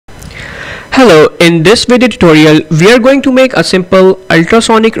Hello, in this video tutorial, we are going to make a simple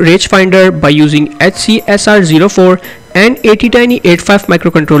ultrasonic rangefinder by using HCSR04 and ATtiny85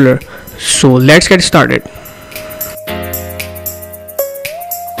 microcontroller. So let's get started.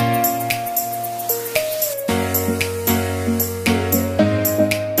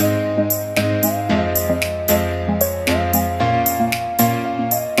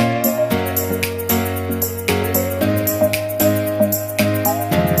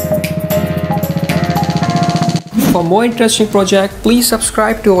 For more interesting project, please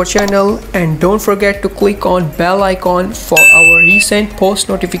subscribe to our channel and don't forget to click on bell icon for our recent post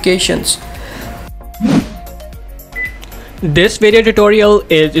notifications. This video tutorial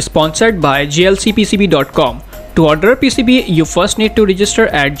is sponsored by glcpcb.com. To order a PCB, you first need to register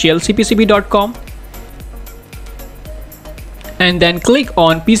at glcpcb.com and then click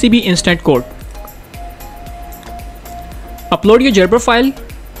on PCB Instant Code. Upload your Gerber file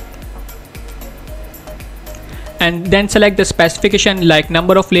and then select the specification like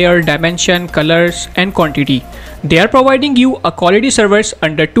number of layer, dimension, colors and quantity. They are providing you a quality service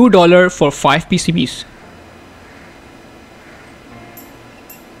under $2 for 5 PCBs.